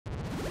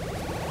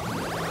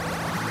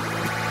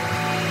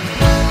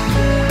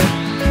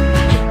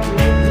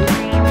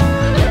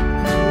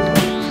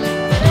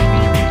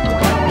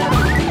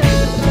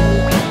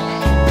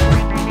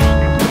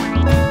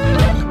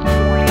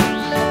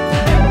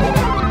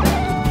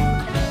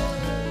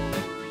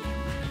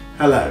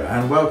Hello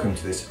and welcome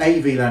to this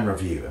AVLAND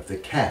review of the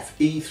Kef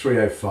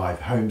E305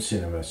 home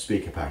cinema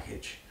speaker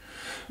package.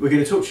 We're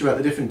going to talk to you about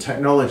the different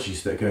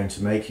technologies that go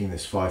into making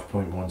this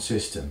 5.1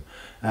 system,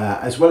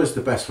 as well as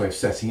the best way of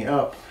setting it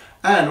up,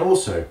 and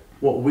also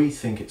what we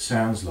think it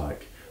sounds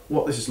like,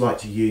 what this is like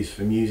to use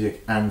for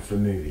music and for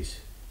movies.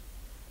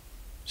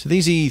 So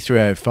these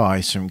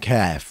E305s from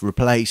Kef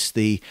replace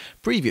the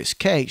previous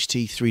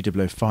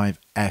KHT-3005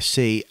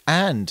 SE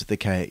and the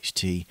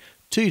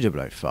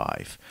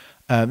KHT-2005.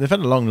 They've had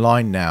a long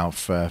line now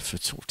for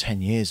sort of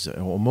 10 years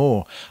or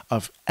more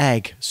of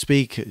egg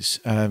speakers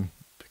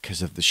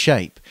because of the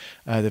shape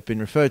they've been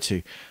referred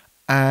to.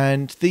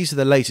 And these are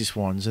the latest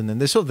ones, and then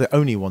they're sort of the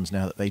only ones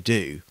now that they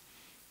do.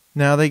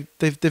 Now,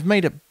 they've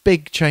made a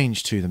big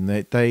change to them.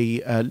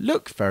 They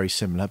look very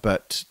similar,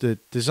 but the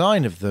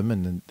design of them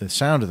and the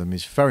sound of them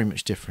is very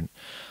much different.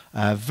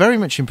 Very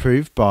much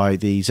improved by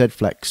the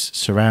Z-Flex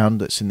surround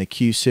that's in the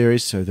Q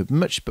series, so the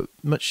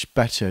much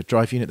better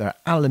drive unit. They're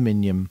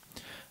aluminium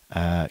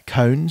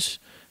cones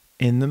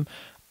in them,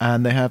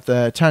 and they have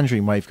the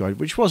Tangerine waveguide,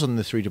 which was on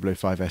the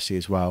 3005 SE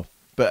as well,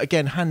 but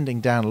again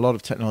handing down a lot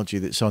of technology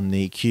that's on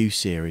the Q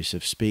series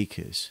of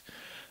speakers,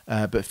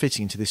 but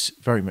fitting into this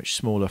very much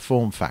smaller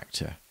form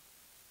factor.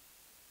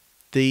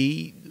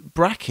 The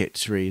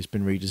bracketry has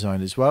been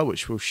redesigned as well,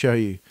 which we'll show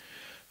you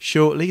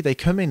shortly. They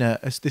come in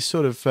as this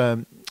sort of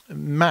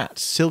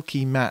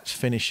silky matte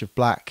finish of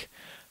black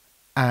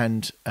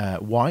and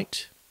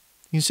white.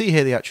 You can see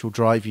here the actual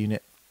drive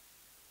unit.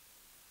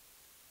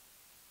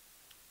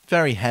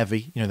 Very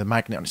heavy, you know, the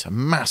magnet on it's a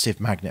massive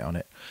magnet on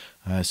it,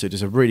 so it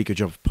does a really good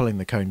job of pulling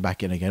the cone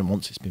back in again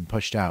once it's been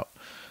pushed out.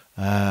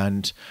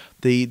 And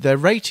they're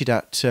rated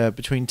at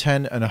between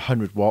 10 and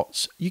 100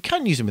 watts. You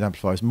can use them with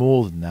amplifiers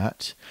more than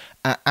that,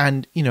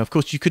 and you know, of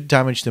course, you could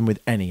damage them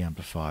with any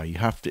amplifier. You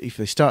have to, if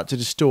they start to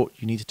distort,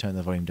 you need to turn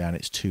the volume down.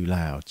 It's too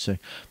loud, so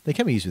they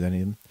can be used with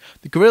any of them.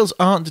 The grills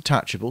aren't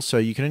detachable, so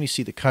you can only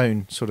see the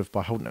cone sort of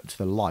by holding it up to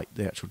the light,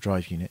 the actual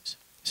drive units.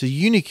 It's a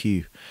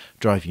Uni-Q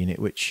drive unit,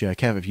 which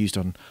Kef have used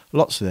on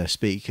lots of their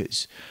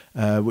speakers,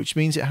 which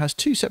means it has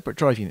two separate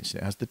drive units.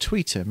 It has the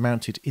tweeter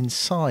mounted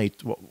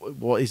inside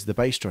what is the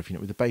bass drive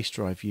unit, with the bass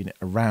drive unit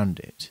around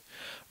it.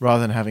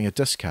 Rather than having a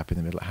dust cap in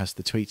the middle, it has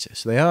the tweeter.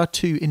 So they are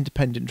two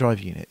independent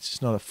drive units.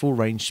 It's not a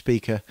full-range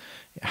speaker.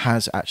 It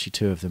has actually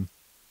two of them.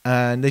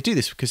 And they do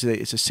this because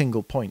it's a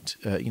single point,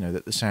 you know,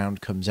 that the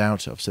sound comes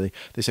out of. So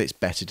they say it's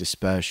better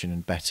dispersion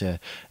and better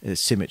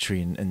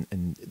symmetry,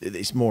 and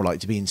it's more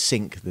like to be in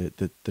sync,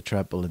 the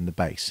treble and the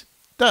bass.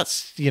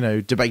 That's, you know,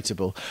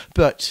 debatable,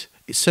 but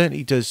it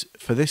certainly does,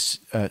 for this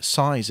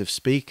size of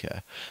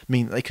speaker,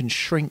 mean that they can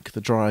shrink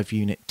the drive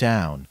unit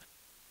down.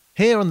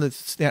 Here on the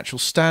actual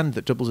stand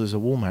that doubles as a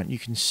wall mount, you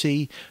can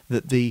see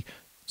that the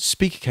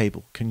speaker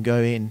cable can go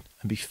in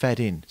and be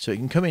fed in. So it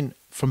can come in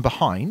from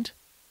behind.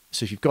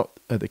 So if you've got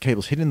the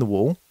cables hidden in the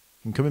wall,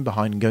 you can come in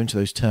behind and go into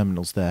those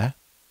terminals there.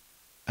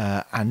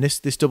 And this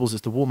doubles as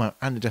the wall mount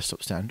and the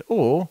desktop stand.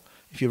 Or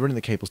if you're running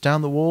the cables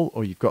down the wall,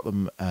 or you've got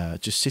them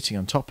just sitting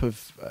on top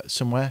of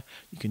somewhere,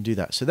 you can do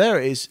that. So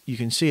there it is. You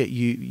can see it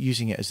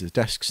using it as the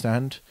desk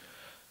stand.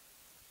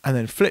 And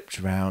then flipped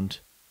around,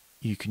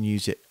 you can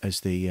use it as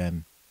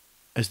the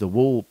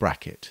wall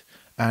bracket.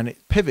 And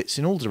it pivots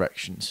in all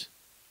directions.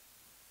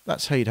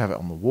 That's how you'd have it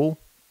on the wall.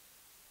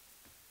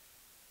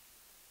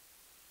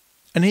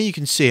 And here you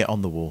can see it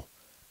on the wall,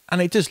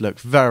 and it does look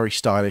very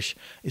stylish.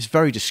 It's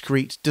very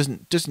discreet,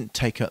 doesn't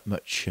take up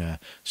much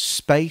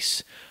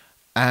space,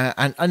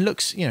 and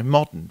looks, you know,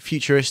 modern,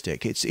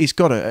 futuristic. It's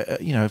got a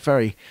you know,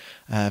 very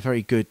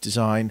good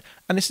design,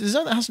 and it's a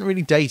design that hasn't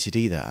really dated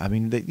either. I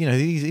mean, you know,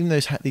 even though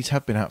these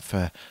have been out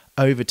for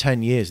over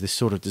 10 years, this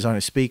sort of design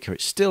of speaker,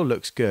 it still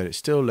looks good. It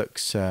still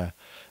looks you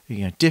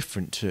know,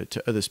 different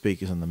to other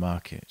speakers on the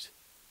market.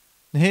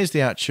 And here's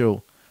the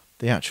actual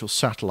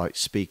satellite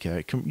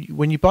speaker.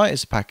 When you buy it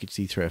as a package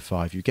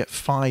E305, you get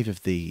 5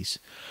 of these.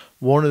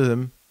 One of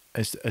them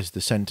as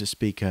the center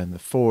speaker, and the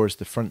 4 as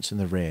the fronts and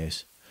the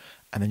rears,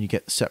 and then you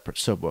get the separate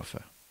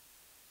subwoofer.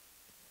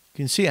 You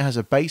can see it has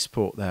a bass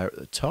port there at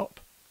the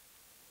top,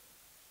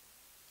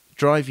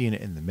 drive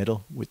unit in the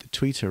middle with the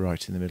tweeter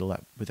right in the middle,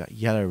 with that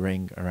yellow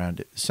ring around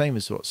it, the same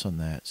as what's on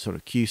there, sort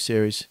of Q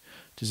series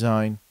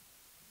design.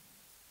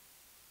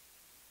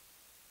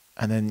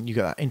 And then you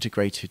got that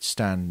integrated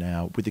stand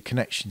now with the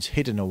connections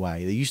hidden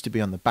away. They used to be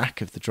on the back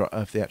of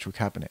the actual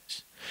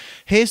cabinets.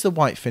 Here's the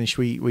white finish.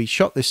 We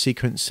shot this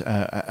sequence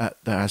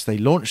as they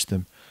launched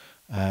them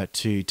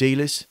to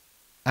dealers,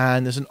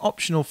 and there's an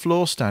optional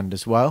floor stand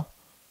as well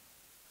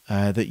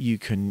that you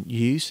can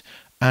use.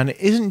 And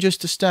it isn't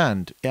just a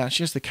stand, it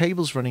actually has the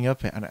cables running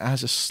up it, and it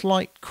has a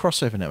slight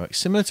crossover network,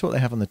 similar to what they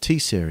have on the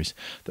T-Series,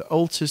 that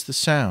alters the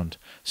sound.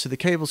 So the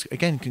cables,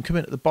 again, can come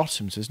in at the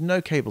bottom, so there's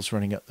no cables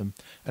running up them,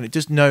 and it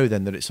does know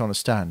then that it's on a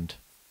stand.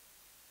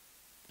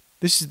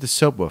 This is the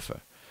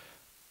subwoofer,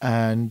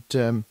 and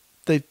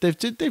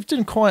they've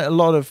done quite a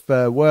lot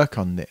of work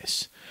on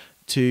this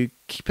to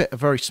keep it a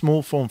very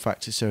small form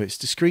factor, so it's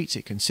discreet,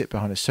 it can sit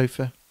behind a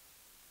sofa.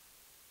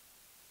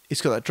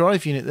 it's got that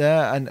drive unit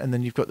there, and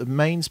then you've got the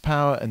mains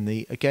power, and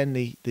the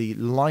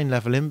line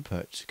level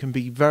input can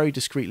be very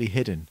discreetly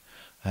hidden.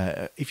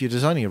 If you're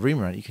designing a room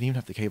around it, you can even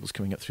have the cables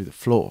coming up through the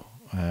floor.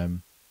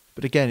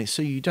 But again, it's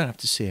so you don't have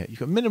to see it. You've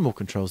got minimal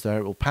controls there.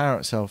 It will power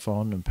itself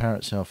on and power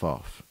itself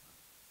off.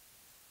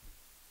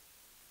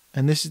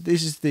 And this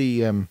is the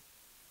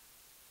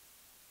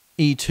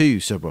E2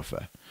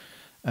 subwoofer,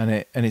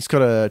 and it's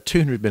got a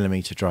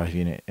 200mm drive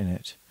unit in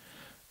it,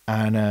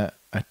 and a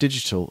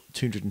digital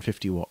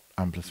 250 watt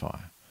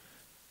amplifier.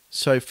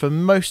 So for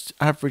most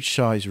average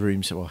size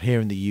rooms, well,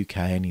 here in the UK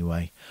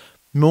anyway,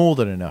 more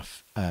than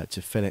enough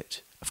to fill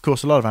it. Of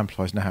course, a lot of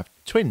amplifiers now have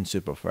twin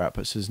subwoofer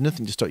outputs, so there's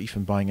nothing to stop you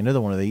from buying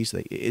another one of these.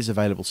 It is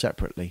available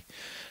separately,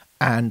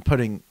 and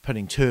putting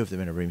two of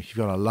them in a room if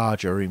you've got a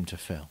larger room to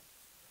fill.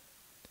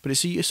 But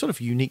it's a sort of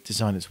unique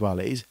design as well.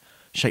 It is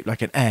shaped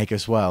like an egg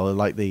as well,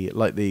 like the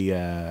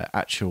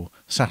actual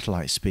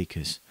satellite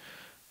speakers,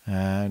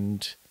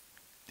 and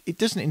it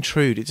doesn't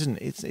intrude.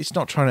 It's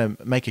not trying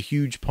to make a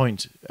huge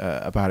point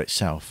about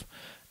itself.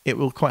 It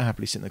will quite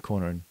happily sit in the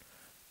corner,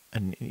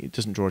 and it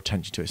doesn't draw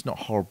attention to it. It's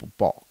not a horrible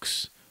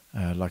box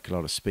like a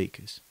lot of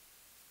speakers.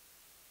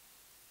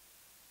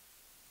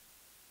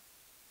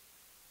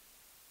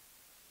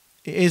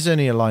 It is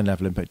only a line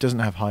level input. It doesn't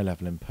have high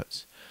level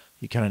inputs.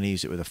 You can only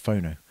use it with a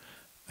phono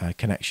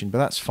connection, but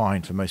that's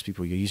fine for most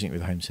people. You're using it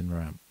with a home cinema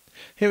amp.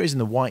 Here it is in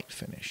the white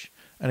finish,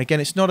 and again,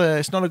 it's not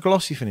a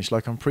glossy finish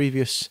like on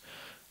previous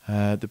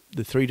the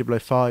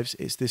 305s.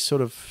 It's this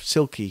sort of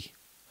silky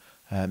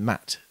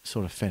matte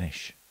sort of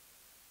finish.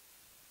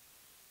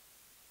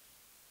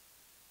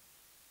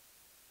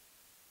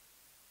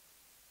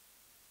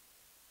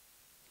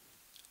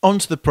 On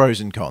to the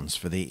pros and cons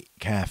for the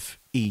Kef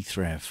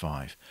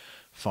E305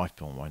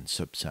 5.1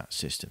 subsat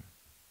system.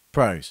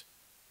 Pros.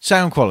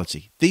 Sound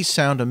quality. These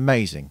sound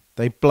amazing.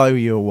 They blow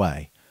you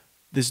away.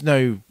 There's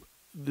no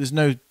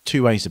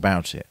two ways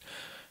about it.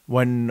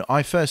 When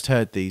I first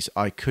heard these,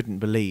 I couldn't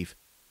believe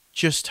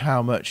just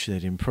how much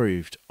they'd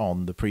improved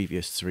on the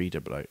previous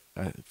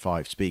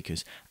 305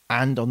 speakers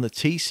and on the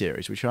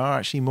T-Series, which are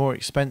actually more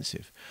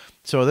expensive.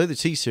 So although the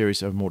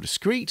T-Series are more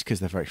discreet because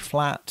they're very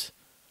flat,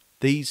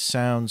 these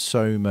sound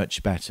so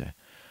much better.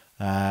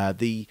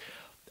 The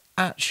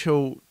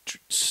actual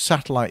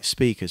satellite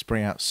speakers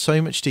bring out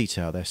so much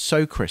detail. They're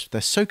so crisp. They're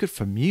so good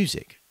for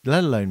music,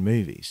 let alone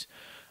movies.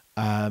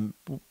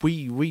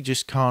 We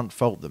just can't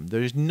fault them.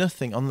 There is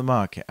nothing on the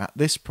market at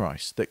this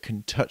price that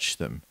can touch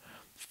them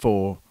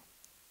for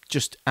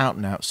just out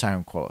and out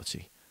sound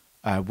quality.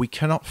 We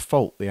cannot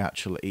fault the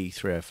actual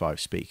E305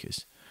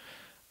 speakers.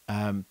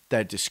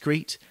 They're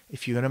discreet.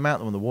 If you're going to mount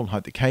them on the wall and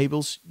hide the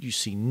cables, you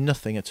see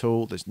nothing at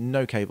all. There's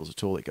no cables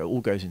at all. It all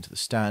goes into the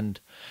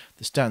stand.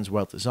 The stand's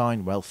well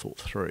designed, well thought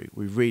through.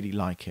 We really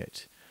like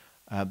it.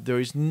 There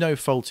is no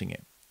faulting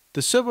it.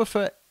 The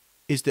subwoofer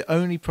is the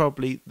only,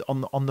 probably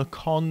on the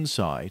con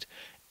side,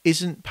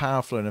 isn't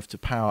powerful enough to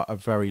power a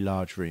very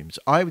large room. So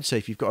I would say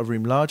if you've got a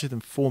room larger than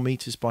 4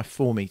 meters by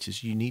 4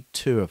 meters, you need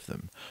 2 of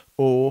them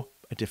or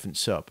a different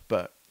sub.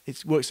 But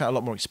it works out a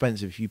lot more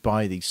expensive if you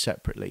buy these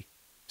separately.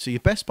 So you're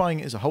best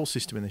buying it as a whole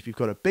system, and if you've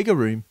got a bigger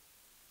room,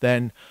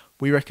 then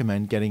we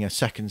recommend getting a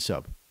second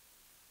sub.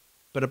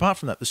 But apart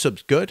from that, the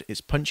sub's good, it's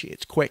punchy,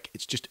 it's quick,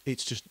 it's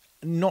just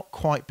not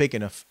quite big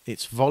enough,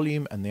 its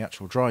volume and the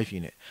actual drive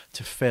unit,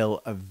 to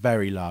fill a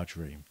very large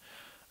room.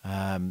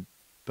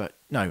 But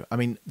no, I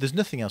mean, there's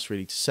nothing else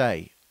really to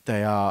say.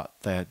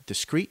 They're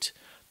discreet,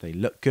 they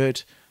look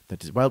good, they're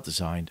well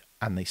designed,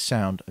 and they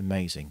sound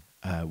amazing.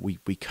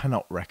 We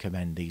cannot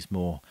recommend these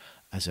more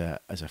as a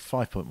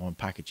 5.1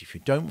 package. If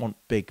you don't want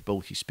big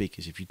bulky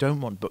speakers, if you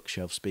don't want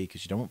bookshelf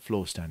speakers, you don't want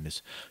floor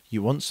standers,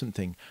 you want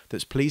something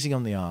that's pleasing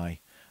on the eye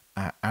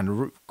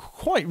and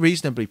quite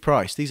reasonably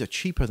priced. These are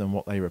cheaper than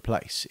what they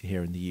replace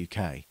here in the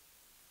UK.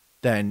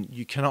 Then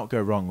you cannot go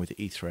wrong with the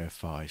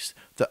E305s.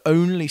 The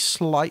only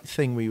slight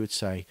thing we would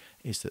say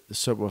is that the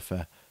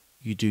subwoofer,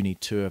 you do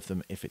need 2 of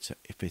them if it's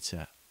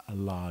a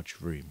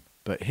large room.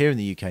 But here in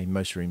the UK,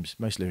 most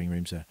living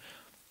rooms are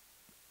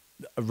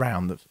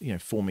around the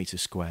 4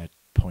 meters squared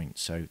point,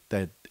 so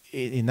they're,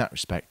 in that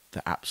respect,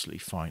 they're absolutely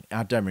fine.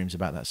 Our demo room's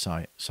about that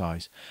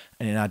size,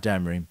 and in our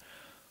demo room,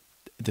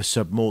 the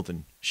sub more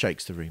than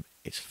shakes the room.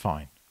 It's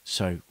fine.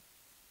 So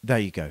there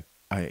you go.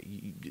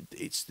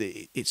 It's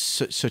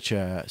such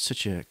a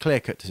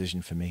clear-cut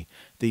decision for me.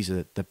 These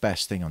are the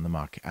best thing on the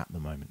market at the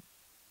moment.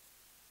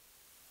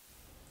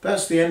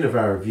 That's the end of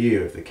our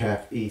review of the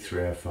Kef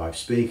E305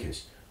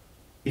 speakers.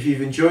 If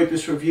you've enjoyed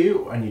this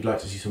review and you'd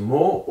like to see some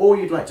more, or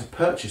you'd like to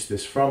purchase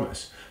this from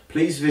us,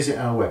 please visit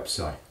our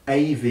website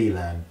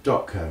avland.co.uk.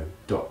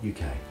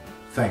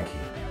 Thank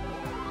you.